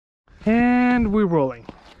And we're rolling.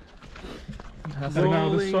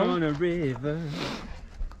 Rolling on a river.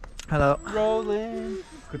 Hello. Rolling.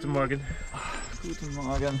 Guten Morgen. Guten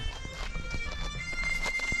Morgen.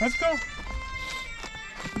 Let's go.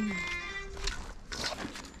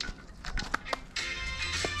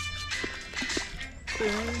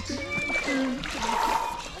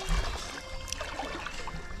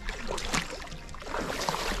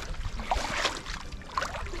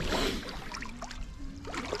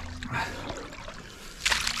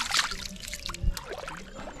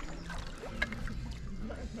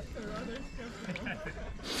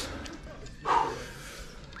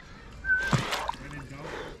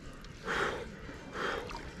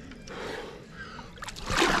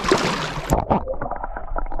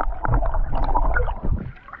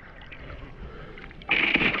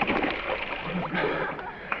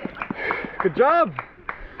 Good job!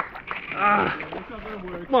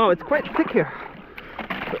 Wow, it's quite thick here.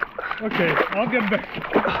 Okay, I'll get back.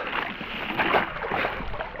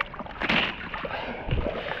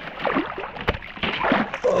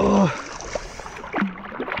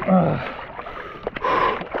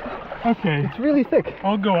 Okay. It's really thick.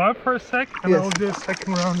 I'll go up for a sec and Yes. I'll do a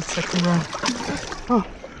second round,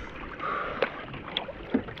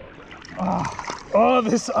 Oh,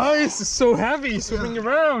 this ice is so heavy swimming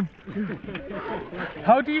around.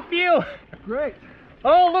 How do you feel? Great.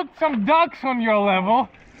 Oh, look, some ducks on your level.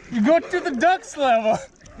 You go to the ducks level.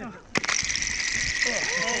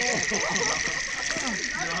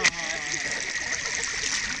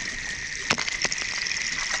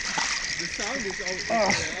 The sound is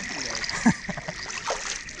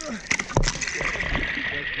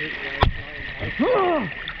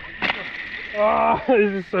Oh,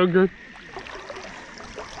 this is so good.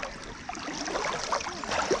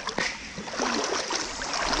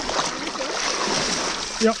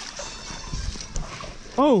 Yep.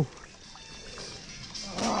 Oh.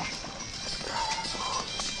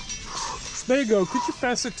 There you go. Could you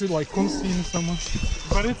pass it to like Constantine or someone?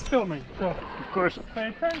 But it's filming, so of course. Pay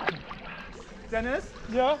attention. Dennis,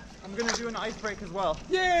 Yeah. I'm gonna do an ice break as well.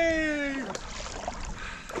 Yay!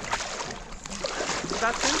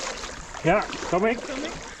 That's it? Yeah, coming.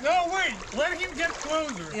 No, wait. Let him get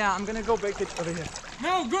closer. Yeah, I'm gonna go break it over here.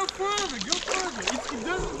 No, go further. Go further. It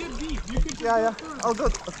doesn't get deep. You can just Yeah, go further. I'll go.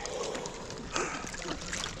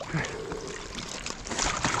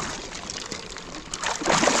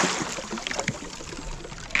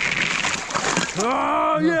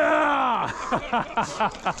 Oh yeah!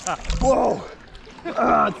 Whoa!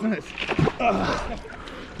 That's nice.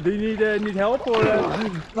 Do you need help or?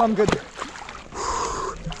 No, I'm good.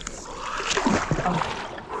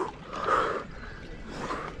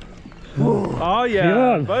 Oh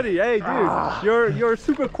yeah, Good. buddy. Hey, dude, you're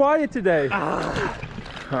super quiet today. Want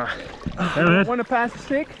to pass the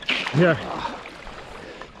stick? Yeah.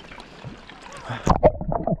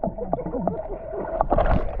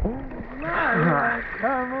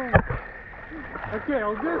 Come on. Okay,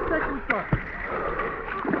 I'll do a second shot.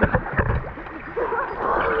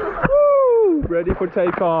 Woo! Ready for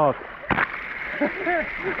takeoff.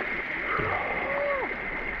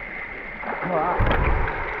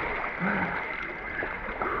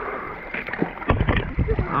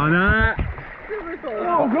 Oh no!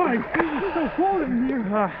 Oh god, it's so cold in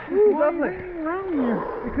here. It's lovely around here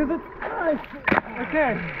because it's ice.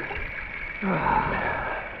 Okay.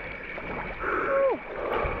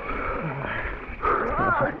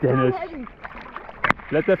 Dennis.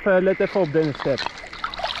 Let that fall, Dennis step.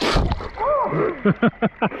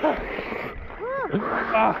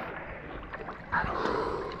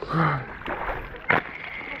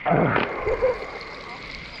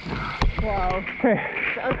 Wow. Okay.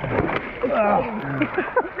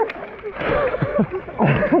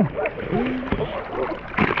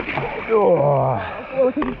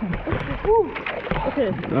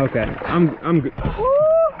 Okay, I'm good.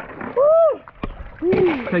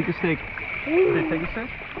 Take the stick. Take a stick.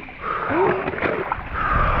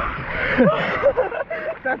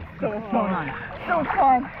 That's so fun. So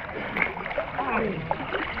fun.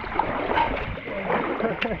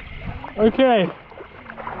 Okay.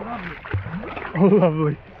 Oh,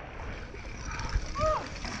 lovely.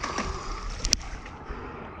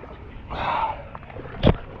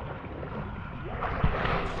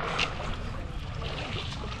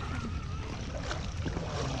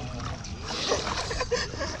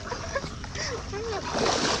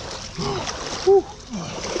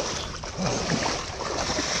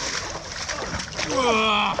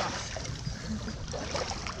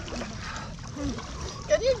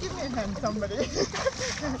 Can you give me a hand, somebody?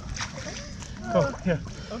 Oh, yeah.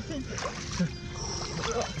 Oh, thank you.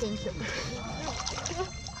 Oh, thank you.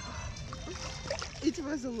 It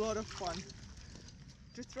was a lot of fun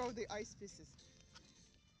to throw the ice pieces.